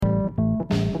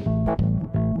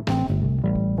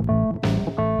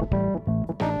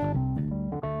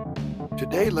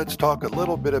Today, let's talk a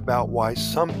little bit about why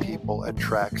some people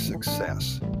attract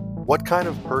success. What kind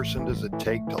of person does it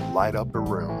take to light up a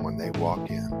room when they walk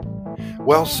in?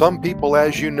 Well, some people,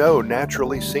 as you know,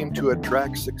 naturally seem to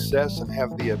attract success and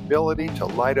have the ability to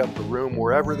light up a room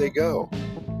wherever they go.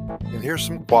 And here's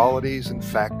some qualities and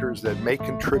factors that may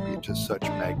contribute to such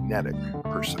magnetic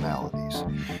personalities.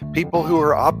 People who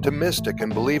are optimistic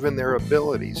and believe in their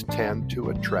abilities tend to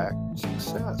attract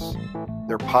success.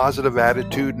 Their positive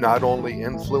attitude not only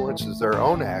influences their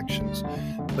own actions,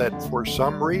 but for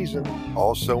some reason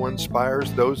also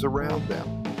inspires those around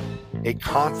them. A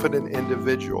confident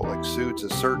individual exudes a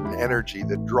certain energy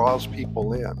that draws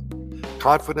people in.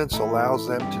 Confidence allows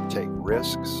them to take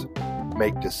risks,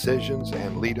 make decisions,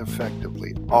 and lead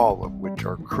effectively, all of which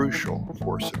are crucial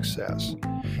for success.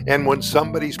 And when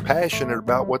somebody's passionate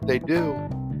about what they do,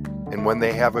 and when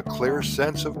they have a clear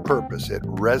sense of purpose, it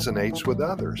resonates with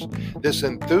others. This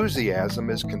enthusiasm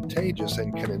is contagious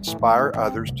and can inspire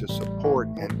others to support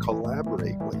and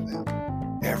collaborate with them.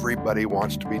 Everybody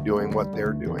wants to be doing what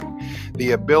they're doing.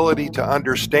 The ability to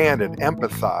understand and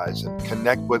empathize and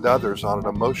connect with others on an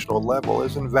emotional level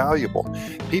is invaluable.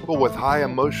 People with high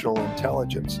emotional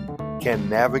intelligence can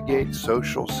navigate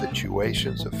social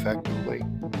situations effectively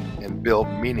and build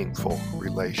meaningful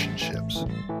relationships.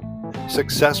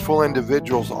 Successful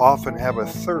individuals often have a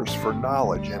thirst for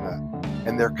knowledge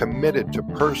and they're committed to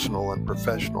personal and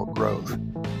professional growth.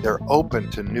 They're open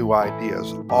to new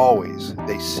ideas always.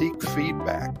 They seek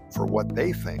feedback for what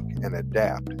they think and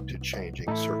adapt to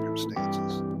changing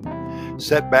circumstances.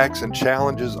 Setbacks and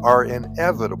challenges are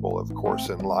inevitable, of course,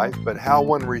 in life, but how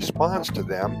one responds to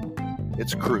them,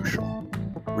 it's crucial.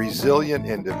 Resilient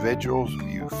individuals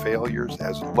view failures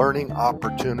as learning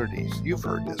opportunities. You've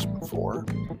heard this before.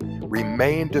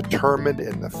 Remain determined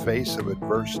in the face of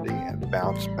adversity and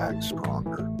bounce back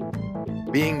stronger.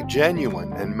 Being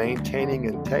genuine and maintaining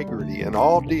integrity in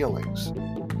all dealings,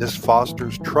 this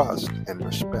fosters trust and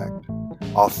respect.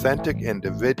 Authentic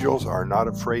individuals are not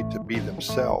afraid to be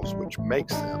themselves, which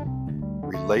makes them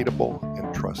relatable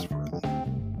and trustworthy.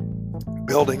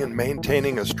 Building and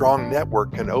maintaining a strong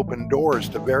network can open doors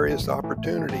to various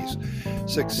opportunities.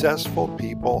 Successful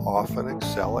people often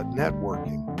excel at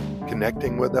networking,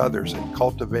 connecting with others, and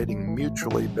cultivating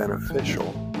mutually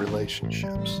beneficial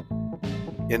relationships.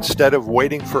 Instead of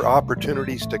waiting for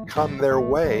opportunities to come their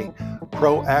way,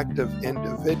 proactive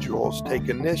individuals take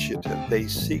initiative. They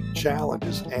seek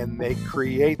challenges and they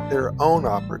create their own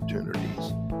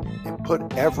opportunities and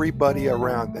put everybody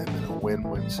around them in a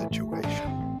win-win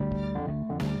situation.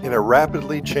 In a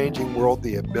rapidly changing world,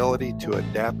 the ability to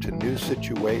adapt to new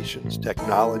situations,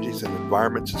 technologies, and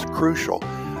environments is crucial.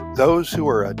 Those who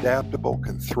are adaptable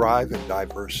can thrive in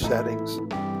diverse settings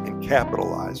and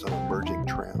capitalize on emerging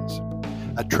trends.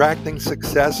 Attracting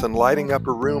success and lighting up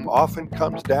a room often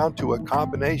comes down to a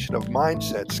combination of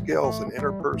mindset, skills, and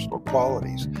interpersonal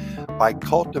qualities. By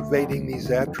cultivating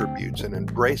these attributes and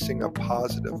embracing a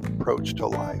positive approach to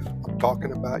life, I'm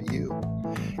talking about you,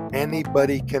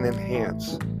 anybody can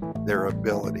enhance their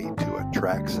ability to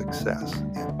attract success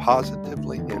and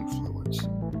positively influence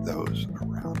those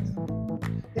around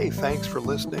them. Hey, thanks for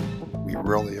listening. We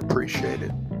really appreciate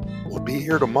it. We'll be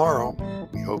here tomorrow.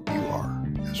 We hope you are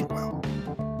as well.